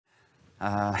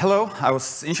Hello. I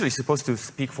was initially supposed to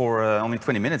speak for only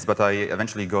 20 minutes, but I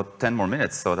eventually got 10 more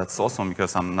minutes, so that's awesome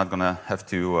because I'm not going to have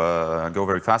to go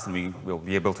very fast and we will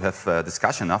be able to have a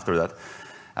discussion after that.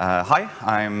 Hi,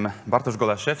 I'm Bartosz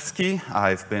Golaszewski.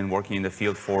 I've been working in the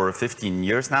field for 15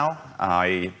 years now.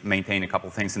 I maintain a couple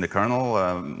things in the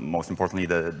kernel, most importantly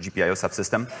the GPIO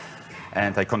subsystem,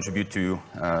 and I contribute to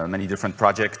many different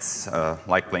projects,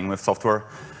 like playing with software.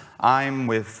 I'm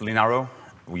with Linaro.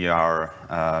 We are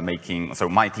so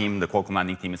my team, the Qualcomm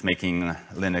landing team, is making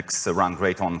Linux run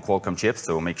great on Qualcomm chips,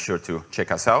 so make sure to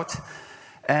check us out.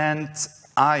 And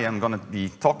I am going to be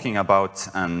talking about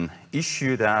an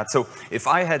issue so if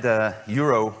I had a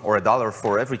euro or a dollar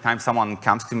for every time someone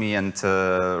comes to me and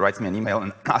writes me an email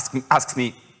and asks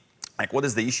me, like, what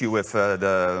is the issue with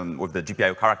the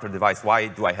GPIO character device? Why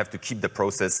do I have to keep the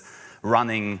process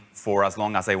running for as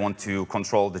long as I want to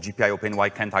control the GPIO pin? Why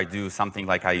can't I do something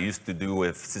like I used to do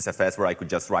with sysfs, where I could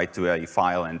just write to a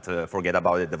file and forget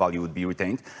about it, the value would be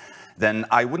retained? Then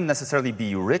I wouldn't necessarily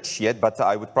be rich yet, but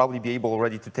I would probably be able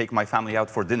already to take my family out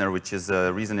for dinner, which is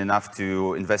reason enough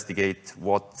to investigate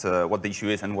what the issue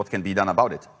is and what can be done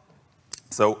about it.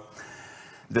 So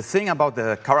the thing about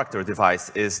the character device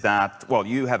is that, well,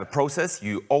 you have a process,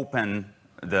 you open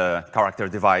the character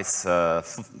device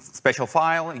special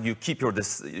file, you keep your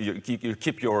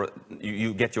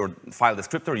you get your file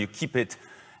descriptor, you keep it,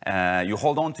 you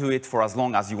hold on to it for as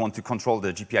long as you want to control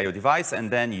the GPIO device,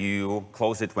 and then you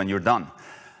close it when you're done.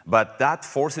 But that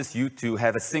forces you to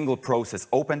have a single process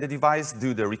open the device,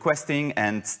 do the requesting,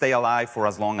 and stay alive for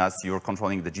as long as you're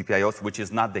controlling the GPIOs, which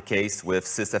is not the case with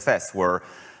sysfs, where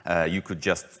you could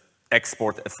just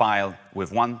export a file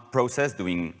with one process,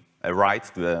 doing a write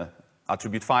to the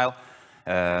attribute file,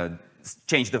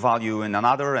 change the value in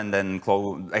another, and then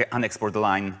unexport the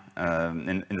line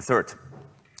in the third.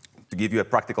 To give you a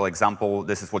practical example,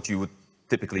 this is what you would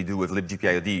typically do with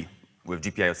libgpiod. With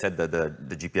GPIO set, the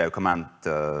GPIO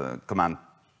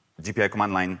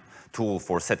command line tool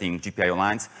for setting GPIO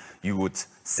lines, you would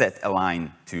set a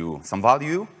line to some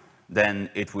value, then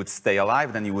it would stay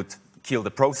alive, then you would kill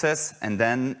the process, and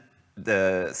then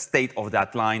the state of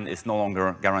that line is no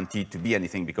longer guaranteed to be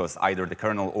anything because either the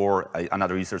kernel or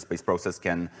another user space process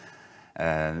can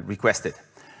request it.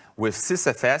 With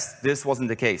sysfs, this wasn't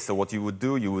the case. So what you would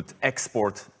do, you would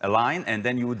export a line, and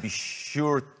then you would be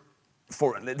sure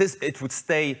for this, it would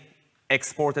stay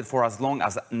exported for as long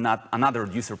as another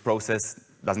user process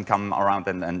doesn't come around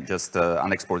and just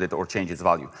unexport it or change its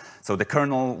value. So the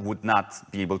kernel would not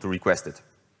be able to request it.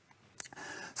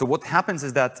 So what happens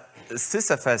is that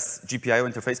sysfs GPIO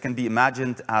interface can be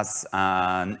imagined as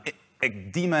a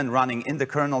daemon running in the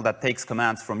kernel that takes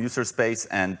commands from user space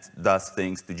and does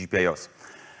things to GPIOs.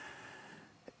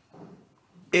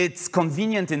 It's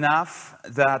convenient enough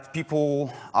that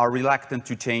people are reluctant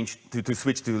to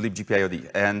switch to libgpiod,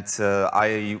 and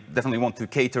I definitely want to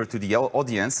cater to the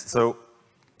audience. So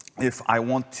if I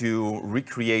want to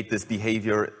recreate this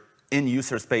behavior in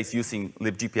user space using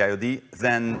libgpiod,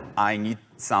 then I need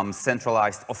some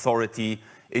centralized authority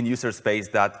in user space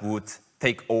that would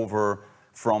take over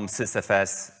from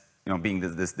sysfs, being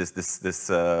this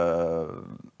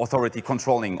authority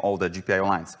controlling all the GPIO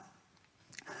lines.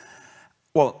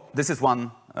 Well, this is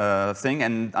one thing,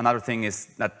 and another thing is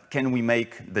that can we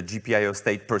make the GPIO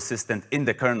state persistent in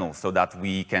the kernel so that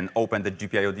we can open the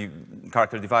GPIO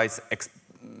character device,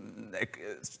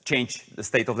 change the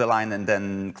state of the line, and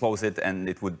then close it, and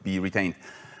it would be retained.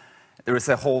 There is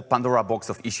a whole Pandora box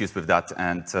of issues with that,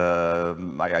 and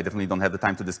I definitely don't have the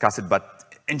time to discuss it,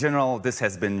 but in general, this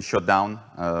has been shut down.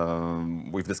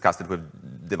 We've discussed it with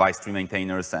device tree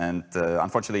maintainers, and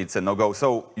unfortunately, it's a no-go,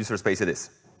 so user space it is.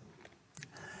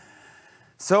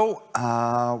 So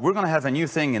we're going to have a new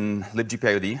thing in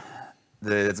libgpiod.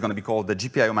 It's going to be called the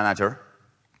GPIO-Manager.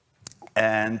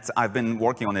 And I've been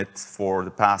working on it for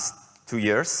the past 2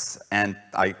 years. And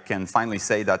I can finally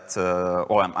say that,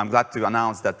 I'm glad to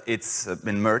announce that it's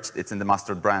been merged. It's in the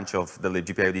master branch of the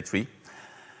libgpiod tree.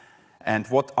 And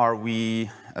what are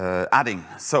we adding?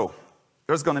 So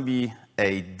there's going to be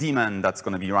a daemon that's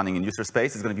going to be running in user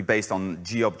space. It's going to be based on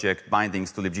G-object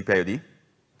bindings to libgpiod.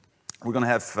 We're going to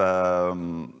have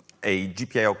a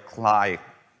GPIO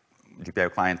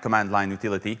client command line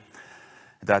utility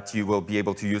that you will be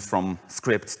able to use from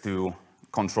scripts to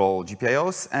control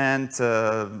GPIOs, and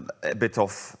a bit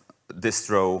of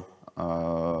distro,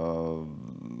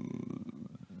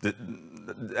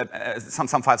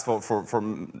 some files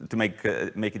to make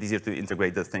it easier to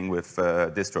integrate the thing with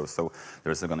distros. So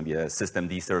there's going to be a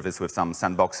systemd service with some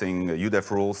sandboxing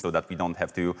UDEF rules so that we don't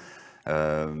have to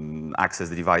access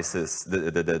the devices,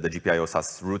 the GPIOs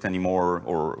as root anymore,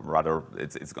 or rather,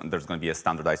 there's going to be a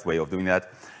standardized way of doing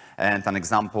that, and an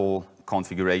example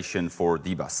configuration for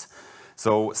DBus.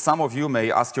 So some of you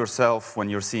may ask yourself when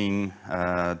you're seeing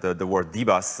the word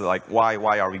DBus, like,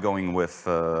 why are we going with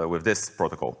this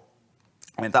protocol?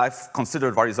 And I've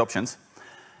considered various options.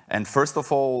 And first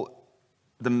of all,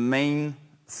 the main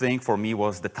thing for me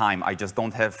was the time. I just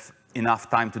don't have enough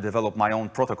time to develop my own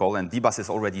protocol, and DBus is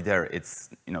already there. It's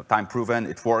time proven,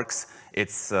 it works,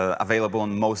 it's available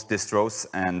on most distros,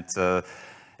 and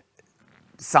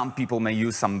some people may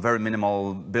use some very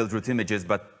minimal build root images,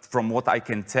 but from what I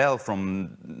can tell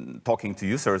from talking to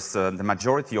users, the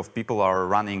majority of people are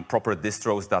running proper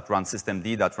distros that run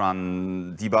systemd, that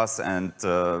run DBus, and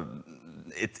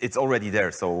it's already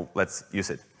there, so let's use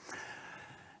it.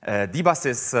 DBus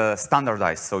is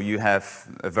standardized, so you have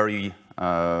a very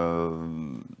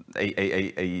a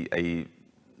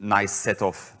nice set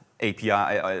of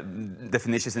API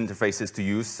definitions interfaces to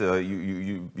use.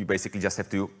 You basically just have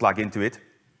to plug into it.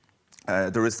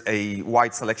 There is a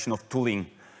wide selection of tooling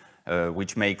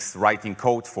which makes writing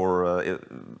code for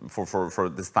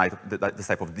this type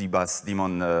of DBus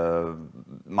daemon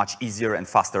much easier and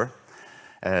faster.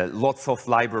 Lots of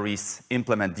libraries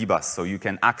implement DBus, so you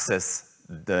can access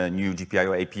the new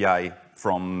GPIO API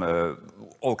from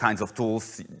all kinds of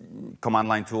tools, command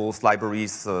line tools,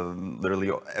 libraries,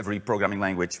 literally every programming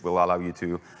language will allow you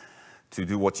to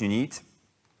do what you need.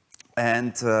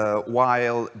 And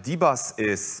while DBus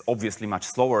is obviously much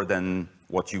slower than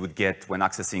what you would get when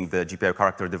accessing the GPIO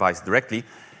character device directly,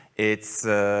 it's,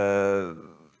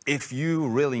 if you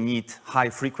really need high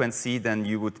frequency, then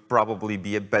you would probably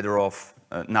be better off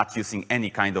not using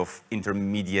any kind of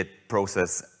intermediate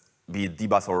process, be it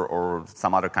DBus or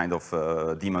some other kind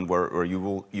of daemon where you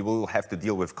will have to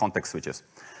deal with context switches.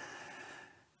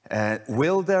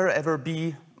 Will there ever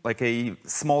be like a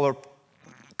smaller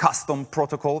custom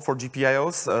protocol for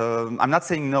GPIOs? I'm not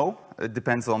saying no. It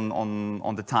depends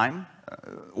on the time.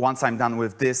 Once I'm done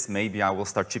with this, maybe I will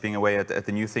start chipping away at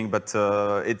the new thing, but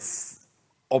it's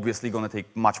obviously going to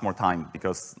take much more time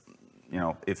because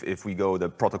if we go the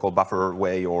protocol buffer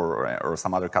way or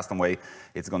some other custom way,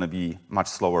 it's going to be much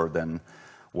slower than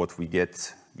what we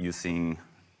get using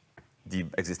the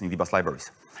existing DBus libraries.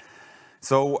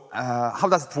 So how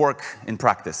does it work in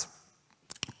practice?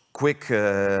 Quick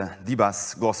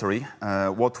DBus glossary.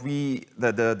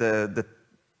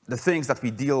 The things that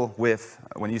we deal with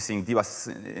when using DBus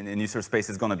in user space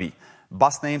is going to be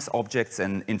bus names, objects,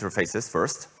 and interfaces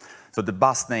first. So the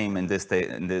bus name in this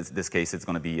case, it's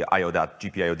going to be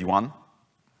io.gpiod1.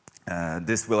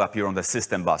 This will appear on the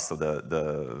system bus, so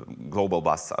the global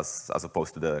bus, as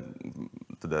opposed to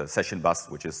the session bus,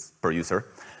 which is per user.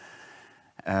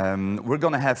 We're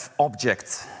going to have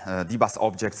objects. DBus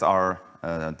objects are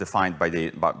defined by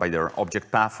their object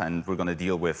path, and we're going to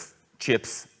deal with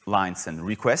chips, lines, and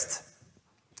requests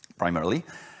primarily.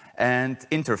 And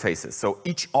interfaces. So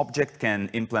each object can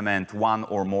implement one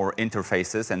or more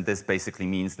interfaces, and this basically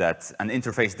means that an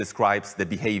interface describes the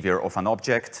behavior of an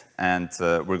object, and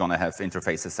we're going to have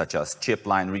interfaces such as chip,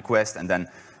 line, request, and then,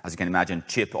 as you can imagine,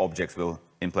 chip objects will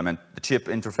implement the chip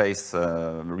interface,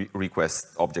 request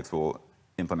objects will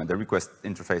implement the request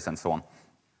interface, and so on.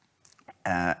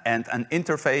 And an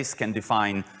interface can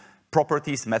define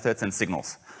properties, methods, and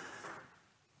signals.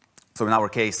 So in our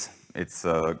case, it's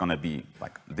going to be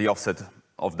like the offset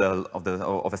of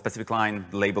a specific line,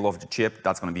 the label of the chip.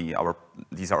 That's going to be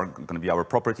these are going to be our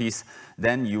properties.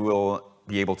 Then you will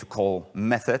be able to call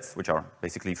methods, which are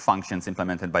basically functions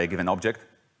implemented by a given object.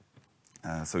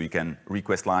 So you can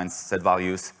request lines, set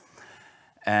values.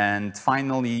 And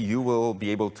finally, you will be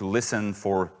able to listen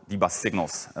for DBus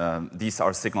signals. These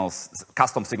are signals,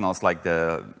 custom signals like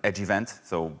the edge event.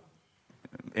 So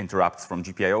interrupts from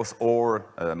GPIOs, or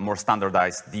more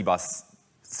standardized DBus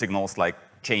signals like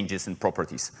changes in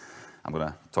properties. I'm going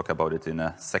to talk about it in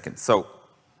a second. So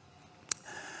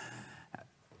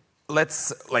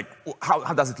let's,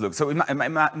 how does it look? So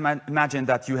imagine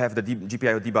that you have the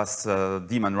GPIO DBus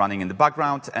daemon running in the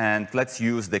background, and let's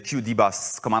use the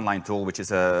qdbus command line tool, which is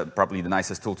probably the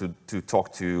nicest tool to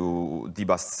talk to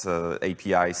DBus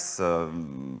APIs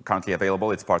currently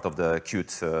available. It's part of the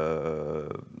Qt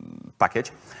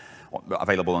package,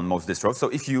 available on most distros. So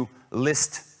if you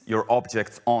list your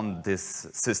objects on this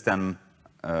system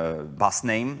bus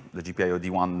name, the GPIO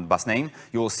D1 bus name,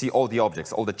 you will see all the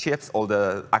objects, all the chips, all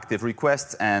the active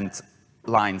requests, and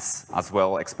lines as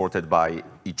well exported by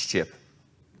each chip.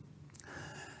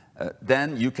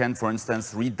 Then you can, for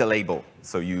instance, read the label.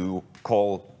 So you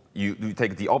call you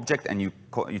take the object and you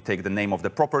take the name of the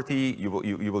property. You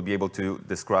will be able to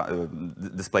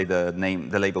display the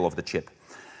label of the chip.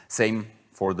 Same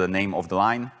for the name of the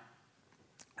line.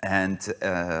 And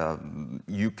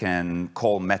you can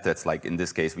call methods, like in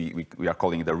this case, we are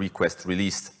calling the request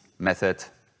released method.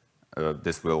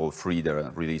 This will free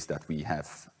the release that we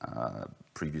have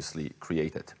previously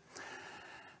created.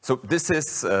 So this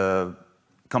is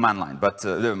command line, but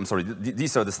I'm sorry,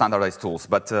 these are the standardized tools,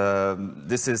 but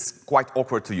this is quite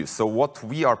awkward to use. So what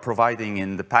we are providing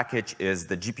in the package is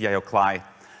the GPIO-CLI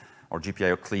or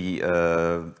GPIOCli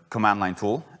command line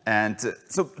tool. And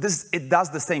so it does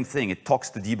the same thing. It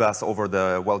talks to DBus over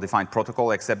the well-defined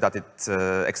protocol, except that it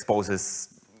exposes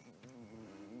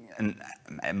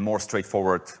a more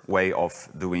straightforward way of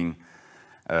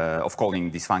of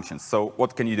calling these functions. So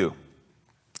what can you do?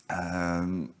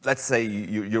 Let's say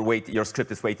your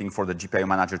script is waiting for the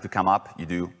GPIO-Manager to come up. You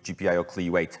do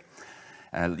GPIOCli wait.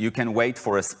 You can wait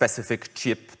for a specific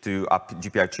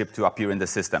GPIO chip to appear in the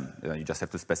system. You just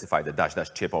have to specify the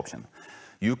 -- chip option.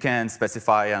 You can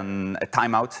specify a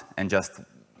timeout and just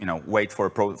wait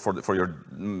for your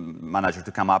manager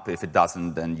to come up. If it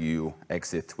doesn't, then you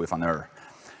exit with an error.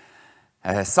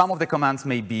 Some of the commands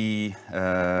may be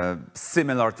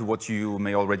similar to what you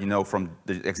may already know from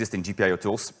the existing GPIO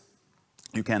tools.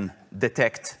 You can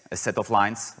detect a set of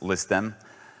lines, list them.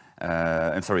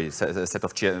 I'm sorry, a set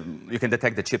of chips. You can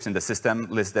detect the chips in the system,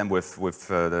 list them with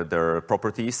their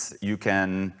properties. You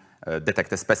can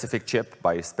detect a specific chip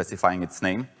by specifying its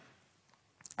name.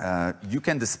 You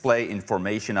can display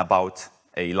information about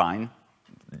a line,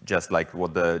 just like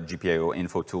what the GPIO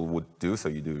info tool would do. So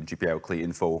you do GPIOCli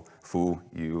info foo,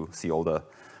 you see all the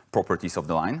properties of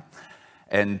the line.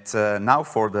 And now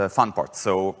for the fun part.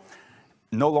 So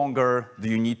no longer do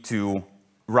you need to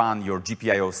run your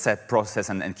GPIO set process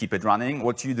and keep it running.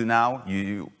 What you do now,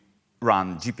 you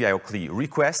run GPIOCli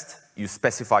request, you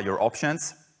specify your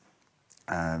options.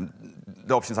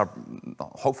 The options are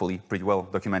hopefully pretty well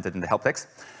documented in the help text.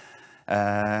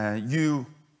 You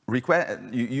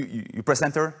press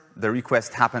enter, the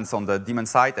request happens on the daemon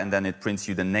side, and then it prints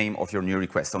you the name of your new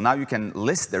request. So now you can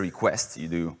list the request. You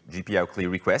do GPIOCli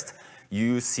request.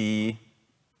 You see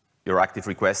your active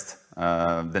request,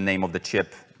 the name of the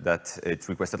chip that it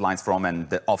requested lines from, and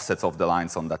the offsets of the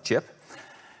lines on that chip.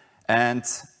 And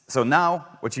so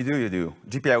now what you do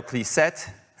GPIOCli set,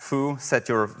 foo, set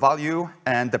your value,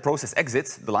 and the process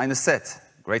exits. The line is set.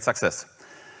 Great success.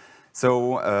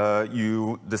 So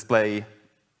you display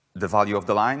the value of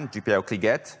the line, GPIOCli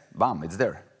get, bam, it's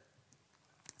there.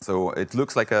 So it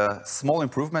looks like a small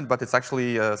improvement, but it's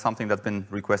actually something that's been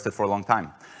requested for a long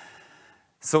time.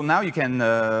 So now you can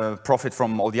profit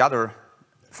from all the other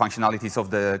functionalities of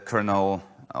the kernel,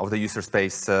 of the user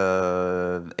space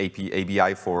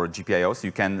API for GPIOs.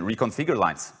 You can reconfigure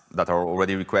lines that are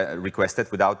already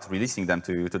requested without releasing them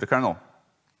to the kernel.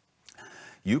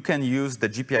 You can use the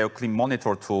GPIOCli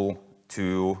monitor tool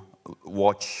to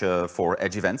watch for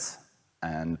edge events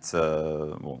and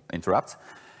interrupt.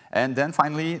 And then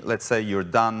finally, let's say you're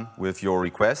done with your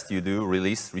request. You do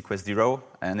release request 0,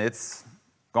 and it's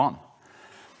gone.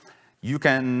 You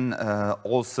can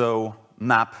also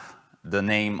map the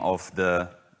name of the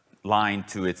line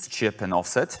to its chip and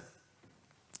offset.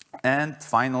 And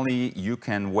finally, you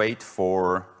can wait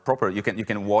for you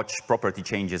can watch property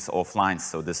changes of lines.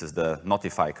 So this is the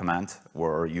notify command,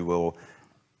 where you will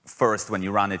first, when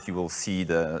you run it, you will see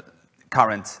the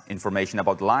current information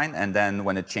about the line, and then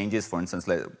when it changes, for instance,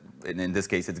 in this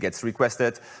case, it gets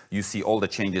requested, you see all the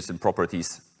changes in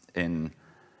properties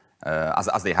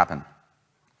as they happen.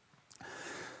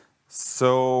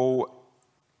 So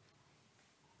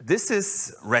this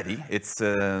is ready. It's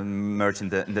merged in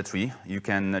the tree. You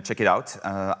can check it out.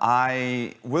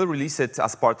 I will release it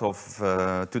as part of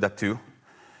 2.2.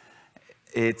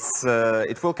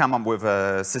 It will come up with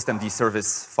a systemd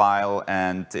service file,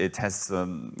 and it has a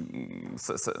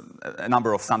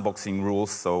number of sandboxing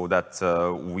rules so that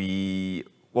the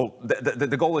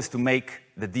goal is to make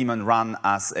the daemon run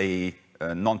as a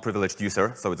non-privileged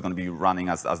user. So it's going to be running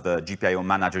as the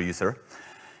GPIO-Manager user.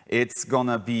 It's going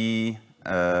to be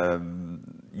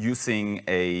using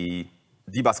a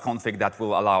DBus config that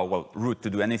will allow root to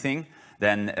do anything.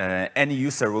 Then any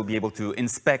user will be able to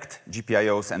inspect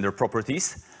GPIOs and their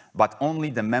properties, but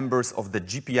only the members of the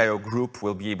GPIO group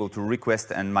will be able to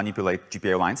request and manipulate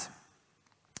GPIO lines.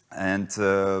 And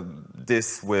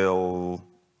this will,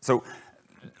 so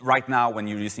right now when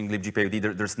you're using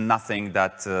libgpiod, there's nothing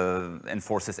that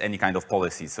enforces any kind of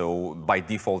policy. So by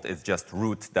default, it's just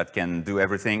root that can do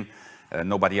everything.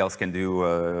 Nobody else can do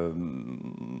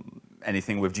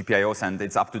anything with GPIOs, and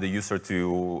it's up to the user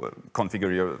to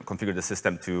configure the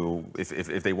system to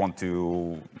if they want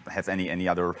to have any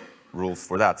other rules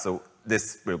for that. So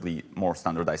this will be more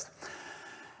standardized.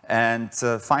 And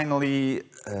finally,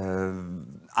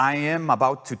 I am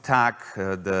about to tag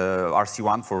the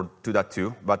RC1 for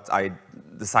 2.2, but I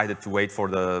decided to wait for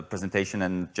the presentation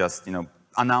and just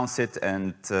announce it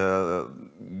and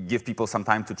give people some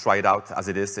time to try it out as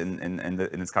it is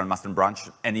in its current master branch.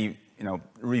 Any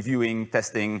reviewing,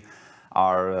 testing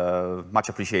are much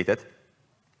appreciated.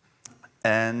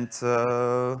 And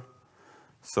so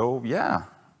yeah,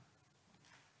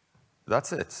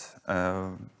 that's it.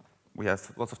 We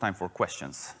have lots of time for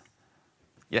questions.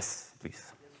 Yes, please.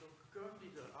 Yeah, so currently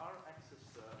there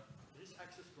is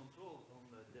access control on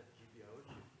the GPIO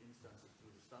instances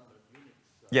through the standard Unix.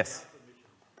 Yes.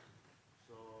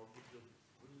 So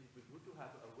wouldn't it be good to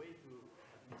have a way to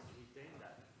at least retain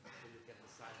that, so you can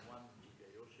assign one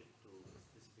GPIO chip to a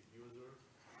specific user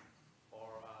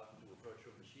or to a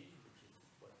virtual machine, which is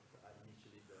what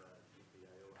initially the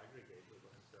GPIO aggregator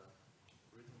was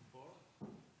written for?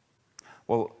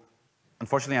 Well,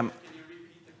 unfortunately, Can you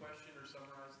repeat the question or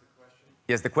summarize the question?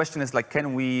 Yes, the question is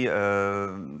can we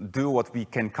do what we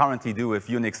can currently do with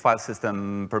Unix file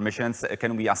system permissions?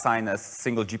 Can we assign a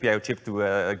single GPIO chip to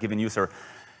a given user?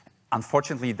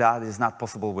 Unfortunately, that is not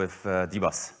possible with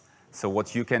DBus. So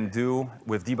what you can do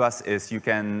with DBus is you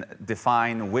can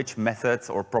define which methods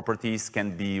or properties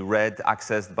can be read,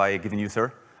 accessed by a given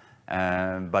user.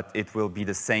 But it will be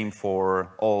the same for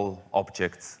all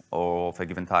objects of a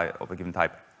given type, of a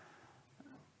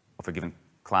given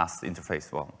class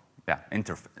interface. Well, yeah,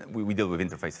 we deal with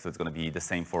interfaces, so it's going to be the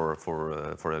same for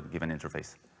a given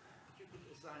interface. You could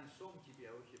assign some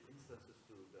GPIO chip instances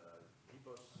to the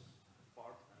DBus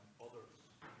part and others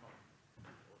not.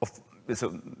 So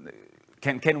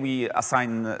can we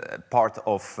assign part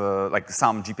of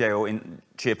some GPIO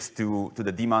chips to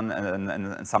the daemon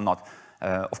and some not?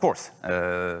 Of course,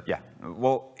 yeah.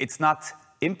 Well, it's not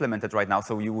implemented right now,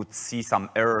 so you would see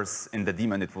some errors in the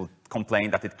daemon. It will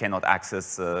complain that it cannot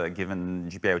access a given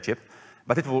GPIO chip,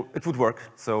 but it would work.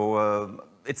 So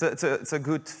it's a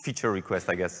good feature request,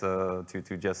 I guess,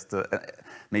 to just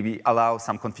maybe allow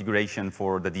some configuration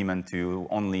for the daemon to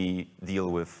only deal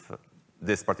with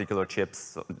this particular chip,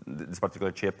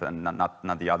 and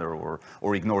not the other, or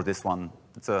ignore this one.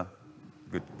 It's a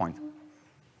good point.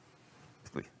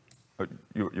 Please.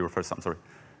 You were first, I'm sorry.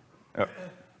 So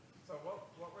what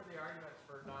were the arguments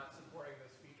for not supporting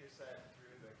this feature set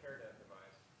through the kernel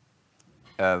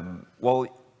device? Well,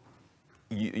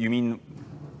 you mean...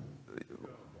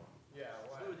 Yeah,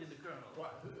 why? In the kernel.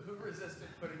 Who resisted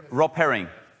putting this? Rob Herring.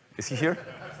 Is he here?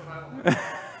 That's what I want.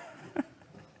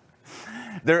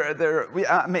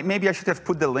 Maybe I should have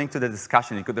put the link to the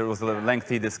discussion, because there was a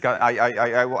lengthy discussion.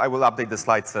 I will update the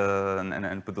slides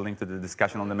and put the link to the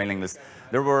discussion on the mailing list.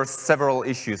 There were several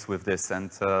issues with this,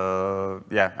 and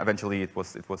yeah, eventually it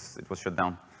was shut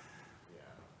down.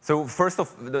 So first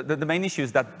of the main issue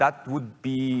is that would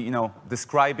be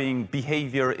describing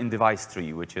behavior in device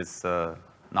tree, which is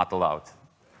not allowed.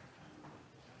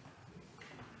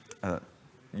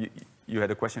 You had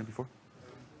a question before?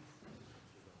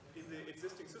 In the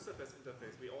existing sysfs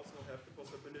interface, we also have the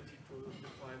possibility to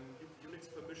define Unix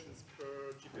permissions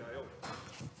per GPIO.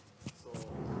 So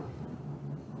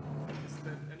is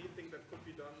there anything that could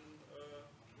be done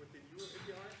with the new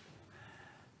API?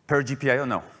 Per GPIO,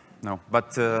 no. No,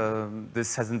 but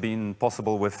this hasn't been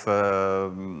possible with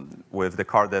the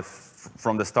CardDev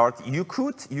from the start. You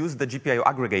could use the GPIO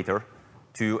aggregator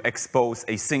to expose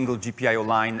a single GPIO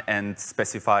line and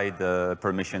specify the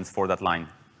permissions for that line.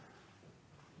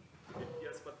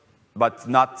 Yes, but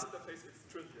not. Interface, it's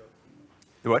trivial.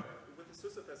 What? With the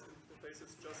sysfs interface,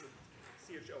 it's just a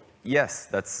CHO. Yes,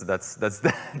 that's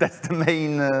the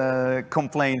main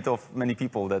complaint of many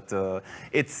people, that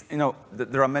it's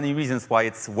there are many reasons why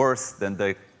it's worse than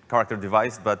the character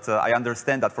device, but I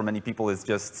understand that for many people it's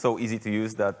just so easy to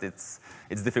use that it's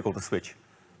difficult to switch.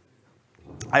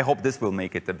 I hope this will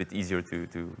make it a bit easier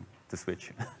to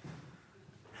switch.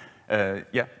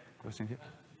 Yeah, question here. Do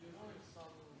you know if some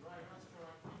drivers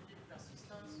currently keep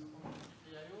persistence on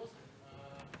GPIOs?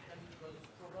 Can it cause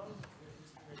troubles with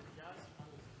these two APIs,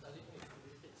 and does it need to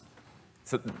be fixed?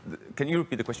 So, can you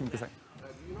repeat the question? Because Do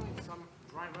you know if some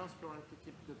drivers currently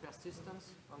keep the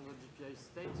persistence on the GPI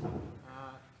state?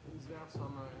 Is there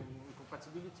some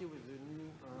incompatibility with the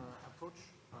new approach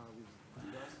with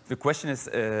DBus? the question is,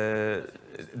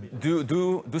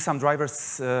 do some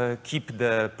drivers keep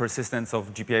the persistence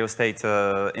of GPIO state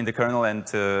in the kernel, and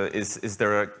is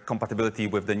there a compatibility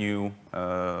with the new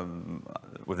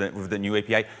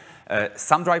API?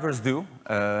 Some drivers do,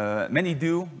 many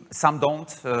do, some don't.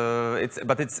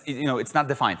 But it's not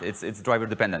defined. It's driver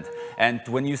dependent. And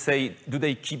when you say, do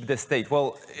they keep the state?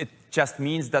 Well, it just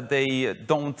means that they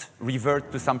don't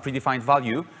revert to some predefined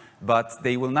value, but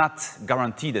they will not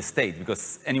guarantee the state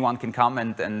because anyone can come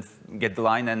and get the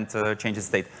line and change the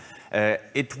state.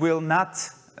 It will not.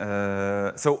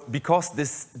 So because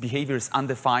this behavior is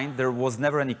undefined, there was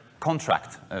never any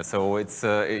contract. So it's,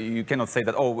 you cannot say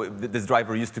that, oh, this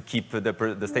driver used to keep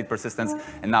the state persistence,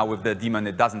 and now with the daemon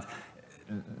it doesn't.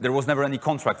 There was never any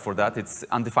contract for that. It's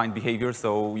undefined behavior,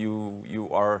 so you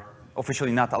are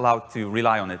officially not allowed to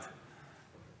rely on it.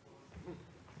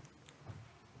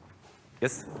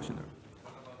 Yes?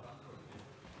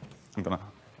 I'm gonna.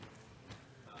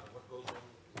 What goes on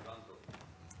with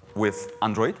Android? With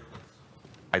Android?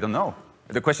 I don't know.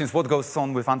 The question is, what goes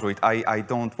on with Android? I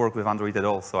don't work with Android at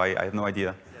all, so I have no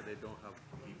idea. Yeah, they don't have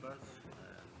DBus.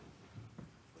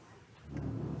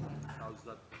 How's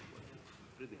that?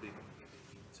 Pretty big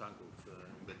chunk of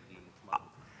embedding.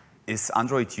 Is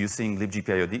Android using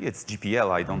libgpiod? It's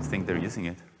GPL. I don't think they're using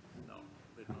it. No,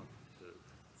 they're not.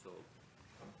 So,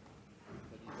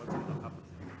 what's going to happen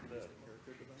there?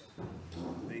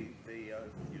 They are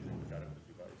using the character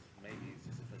device. Maybe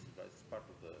sysfs device is part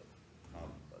of the hub,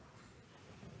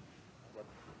 but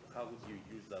how would you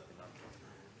use that in Android?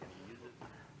 Can you use it?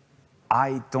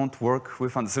 I don't work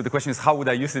with Android. So the question is, how would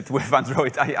I use it with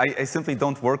Android? I simply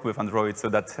don't work with Android, so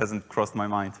that hasn't crossed my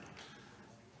mind.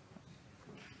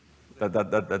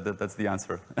 That's the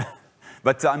answer.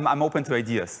 But I'm open to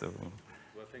ideas. So. The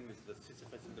thing is the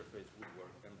sysfs interface would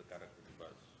work and the character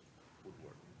device would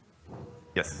work.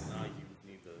 Yes. Now you would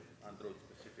need the Android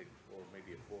specific or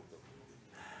maybe a fork of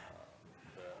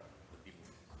the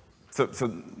daemon.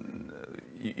 So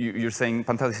you're saying,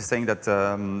 Pantelis is saying that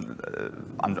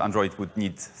Android would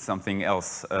need something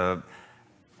else.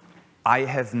 I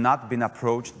have not been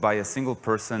approached by a single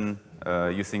person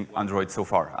using Android so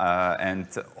far. And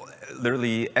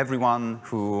literally everyone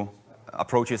who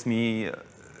approaches me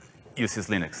uses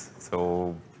Linux,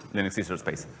 so Linux user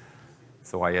space.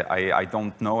 So I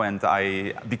don't know, and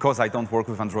because I don't work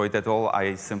with Android at all,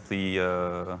 I simply,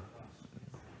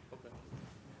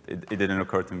 it didn't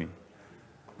occur to me.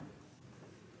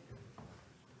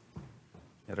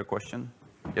 Any other question?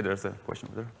 Yeah, there's a question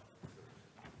over there.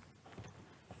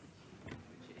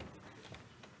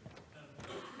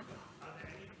 Are there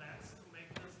any plans to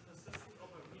make this assistant of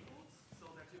a reboot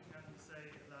so that you can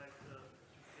say, like,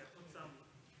 put some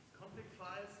config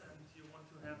files and you want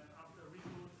to have, after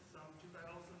reboot, some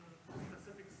GPIOs in a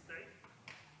specific state?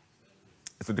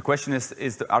 So the question is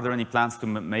are there any plans to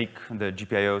make the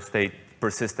GPIO state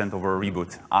persistent over a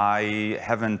reboot? I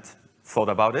haven't thought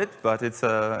about it, but it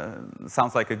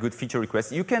sounds like a good feature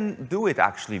request. You can do it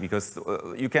actually, because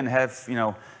you can have,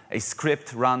 a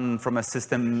script run from a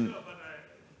system. Sure, but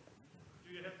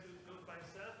do you have to do it by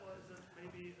yourself, or is it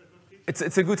maybe a good feature?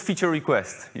 It's a good feature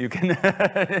request. You can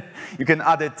you can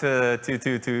add it to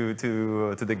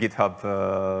the GitHub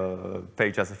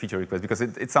page as a feature request, because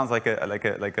it sounds like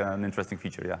an interesting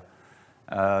feature. Yeah.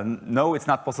 No, it's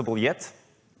not possible yet,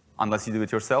 unless you do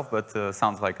it yourself, but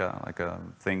sounds like a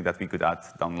thing that we could add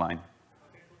down the line.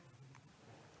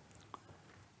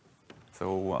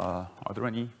 So are there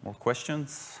any more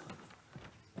questions?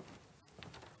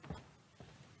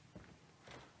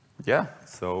 Yeah,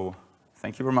 so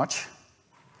thank you very much.